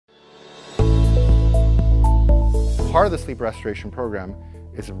Part of the sleep restoration program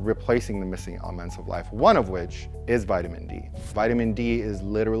is replacing the missing elements of life, one of which is vitamin D. Vitamin D is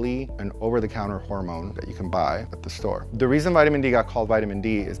literally an over-the-counter hormone that you can buy at the store. The reason vitamin D got called vitamin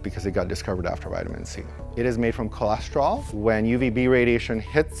D is because it got discovered after vitamin C. It is made from cholesterol. When UVB radiation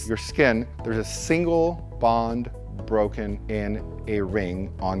hits your skin, there's a single bond broken in a ring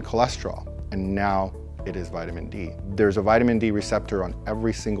on cholesterol, and now it is vitamin D. There's a vitamin D receptor on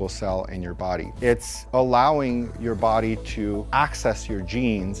every single cell in your body. It's allowing your body to access your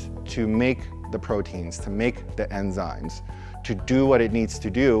genes to make the proteins, to make the enzymes, to do what it needs to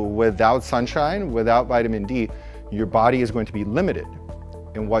do. Without sunshine, without vitamin D, your body is going to be limited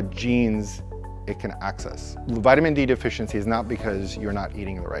in what genes it can access. Vitamin D deficiency is not because you're not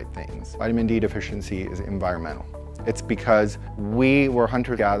eating the right things. Vitamin D deficiency is environmental. It's because we were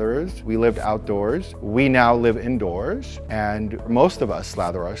hunter-gatherers, we lived outdoors, we now live indoors, and most of us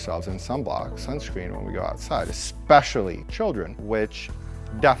slather ourselves in sunblock, sunscreen when we go outside, especially children, which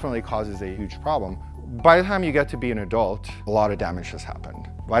definitely causes a huge problem. By the time you get to be an adult, a lot of damage has happened.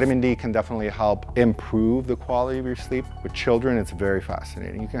 Vitamin D can definitely help improve the quality of your sleep. With children, it's very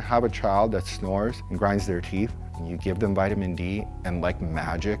fascinating. You can have a child that snores and grinds their teeth, and you give them vitamin D, and like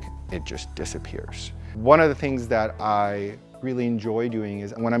magic, it just disappears. One of the things that I really enjoy doing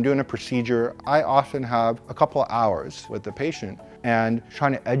is when I'm doing a procedure, I often have a couple of hours with the patient and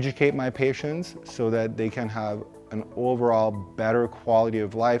trying to educate my patients so that they can have an overall better quality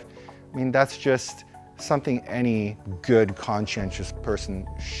of life. I mean, that's just something any good, conscientious person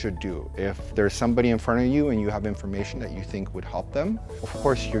should do. If there's somebody in front of you and you have information that you think would help them, of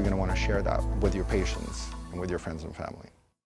course you're going to want to share that with your patients and with your friends and family.